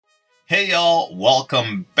Hey y'all,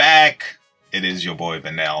 welcome back. It is your boy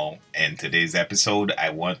Vanel, and today's episode I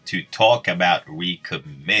want to talk about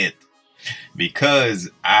recommit because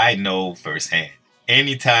I know firsthand.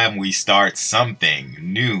 Anytime we start something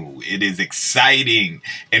new, it is exciting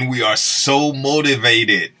and we are so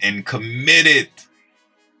motivated and committed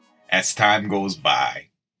as time goes by.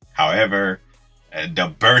 However,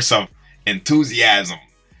 the burst of enthusiasm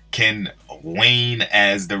can wane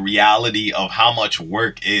as the reality of how much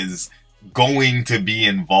work is going to be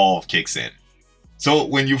involved kicks in. So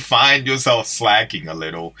when you find yourself slacking a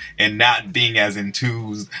little and not being as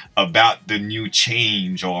enthused about the new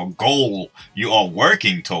change or goal you are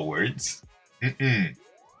working towards,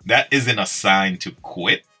 that isn't a sign to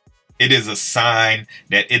quit. It is a sign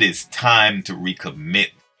that it is time to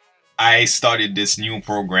recommit. I started this new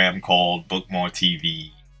program called Book More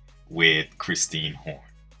TV with Christine Horn.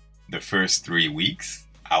 The first 3 weeks,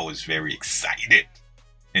 I was very excited,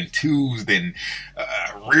 enthused, and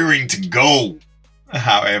rearing to go.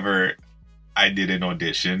 However, I did an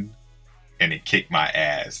audition and it kicked my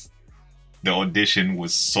ass. The audition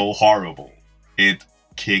was so horrible. It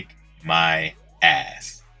kicked my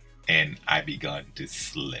ass. And I begun to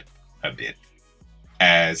slip a bit.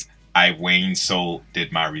 As I waned, so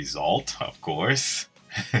did my result, of course.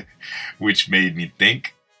 Which made me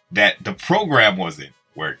think that the program wasn't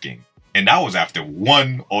working. And that was after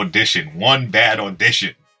one bad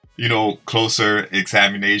audition. Closer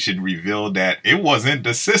examination revealed that it wasn't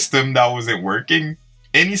the system that wasn't working.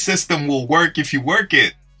 Any system will work if you work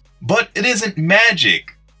it. But it isn't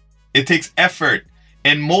magic. It takes effort.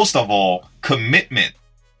 And most of all, commitment.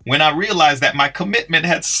 When I realized that my commitment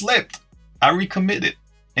had slipped, I recommitted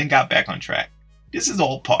and got back on track. This is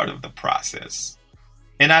all part of the process.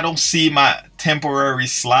 And I don't see my temporary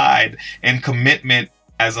slide and commitment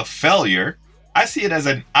as a failure. I see it as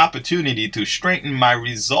an opportunity to strengthen my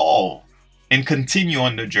resolve and continue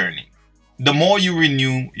on the journey. The more you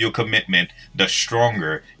renew your commitment, the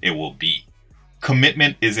stronger it will be.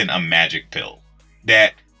 Commitment isn't a magic pill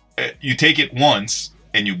that you take it once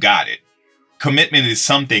and you got it. Commitment is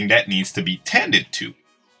something that needs to be tended to,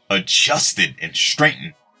 adjusted, and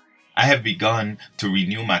strengthened. I have begun to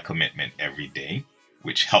renew my commitment every day,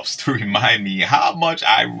 which helps to remind me how much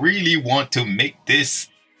I really want to make this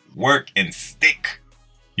work and stick.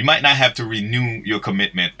 You might not have to renew your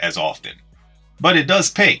commitment as often, but it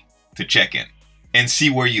does pay to check in and see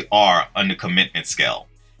where you are on the commitment scale.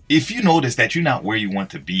 If you notice that you're not where you want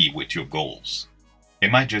to be with your goals,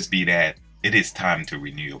 it might just be that it is time to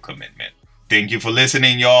renew your commitment. Thank you for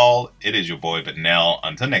listening, y'all. It is your boy Vanel.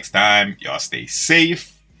 Until next time, y'all stay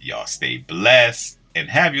safe, y'all stay blessed, and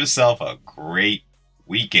have yourself a great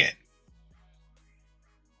weekend.